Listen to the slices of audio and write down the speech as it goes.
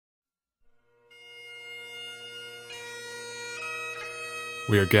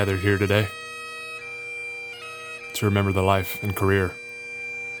We are gathered here today to remember the life and career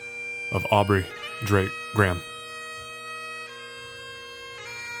of Aubrey Drake Graham.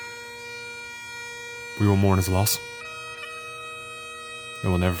 We will mourn his loss,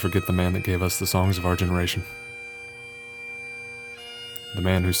 and we'll never forget the man that gave us the songs of our generation. The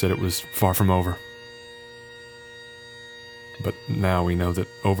man who said it was far from over. But now we know that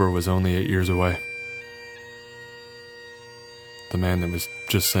over was only 8 years away. The man that was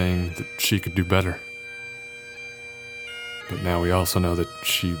just saying that she could do better. But now we also know that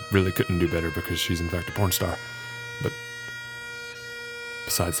she really couldn't do better because she's in fact a porn star. But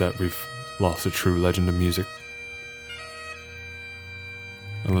besides that, we've lost a true legend of music.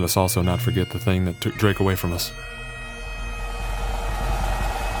 And let us also not forget the thing that took Drake away from us.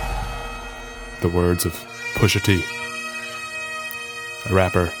 The words of Pusha T, a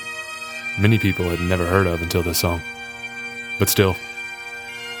rapper many people had never heard of until this song. But still,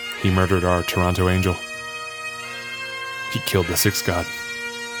 he murdered our Toronto Angel. He killed the Sixth God.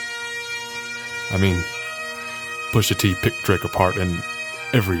 I mean, Pusha T picked Drake apart in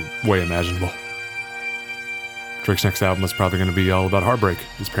every way imaginable. Drake's next album is probably going to be all about heartbreak,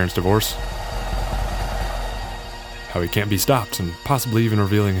 his parents' divorce, how he can't be stopped, and possibly even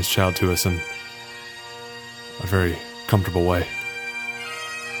revealing his child to us in a very comfortable way.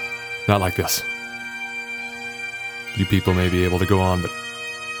 Not like this. You people may be able to go on, but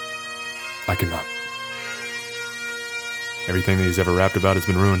I cannot. Everything that he's ever rapped about has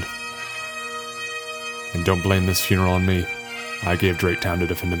been ruined. And don't blame this funeral on me. I gave Drake time to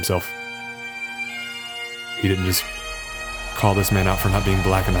defend himself. He didn't just call this man out for not being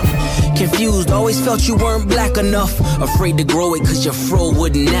black enough. Confused, always felt you weren't black enough. Afraid to grow it cause your fro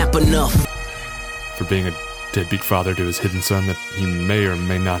wouldn't nap enough. For being a deadbeat father to his hidden son that he may or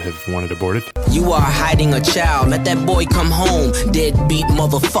may not have wanted aborted. You are hiding a child, let that boy come home. Deadbeat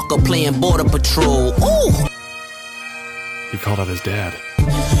motherfucker playing border patrol. Ooh! He called out his dad.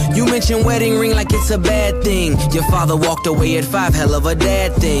 You mentioned wedding ring like it's a bad thing. Your father walked away at 5, hell of a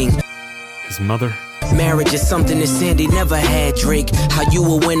dad thing. His mother? Marriage is something that Sandy never had, Drake. How you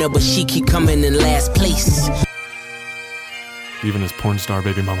a winner but she keep coming in last place. Even his porn star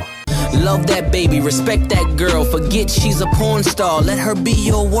baby mama. Love that baby, respect that girl. Forget she's a porn star, let her be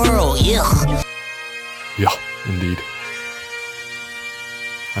your world. Yeah. Yeah, indeed.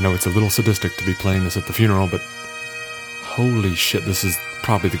 I know it's a little sadistic to be playing this at the funeral, but holy shit, this is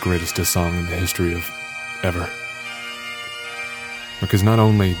probably the greatest diss song in the history of ever. Because not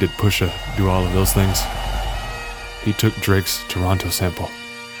only did Pusha do all of those things, he took Drake's Toronto sample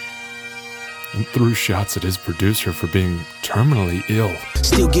and threw shots at his producer for being terminally ill.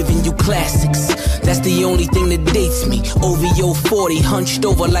 Still giving you classics, that's the only thing that dates me. OVO 40, hunched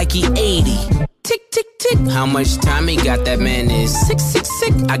over like he 80. Tick, tick, tick. How much time he got? That man is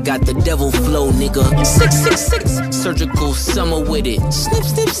 666. I got the devil flow, nigga. 666. Surgical summer with it. Snip,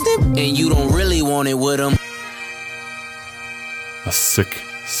 snip, snip. And you don't really want it with him. A sick,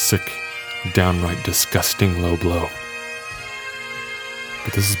 sick, downright disgusting low blow.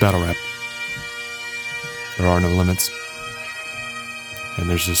 But this is battle rap. There are no limits. And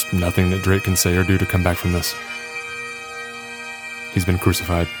there's just nothing that Drake can say or do to come back from this. He's been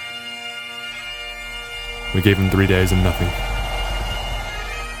crucified. We gave him 3 days and nothing.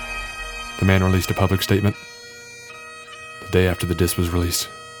 The man released a public statement the day after the diss was released.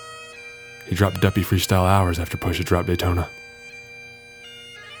 He dropped Duppy Freestyle hours after Pusha dropped Daytona.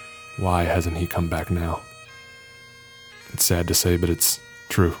 Why hasn't he come back now? It's sad to say, but it's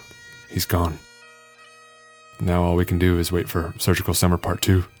true. He's gone. Now all we can do is wait for Surgical Summer Part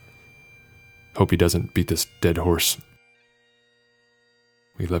 2. Hope he doesn't beat this dead horse.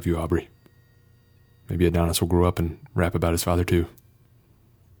 We love you, Aubrey. Maybe Adonis will grow up and rap about his father too.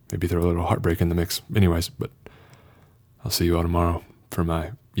 Maybe throw a little heartbreak in the mix. Anyways, but I'll see you all tomorrow for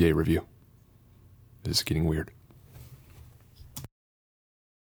my Yay review. This is getting weird.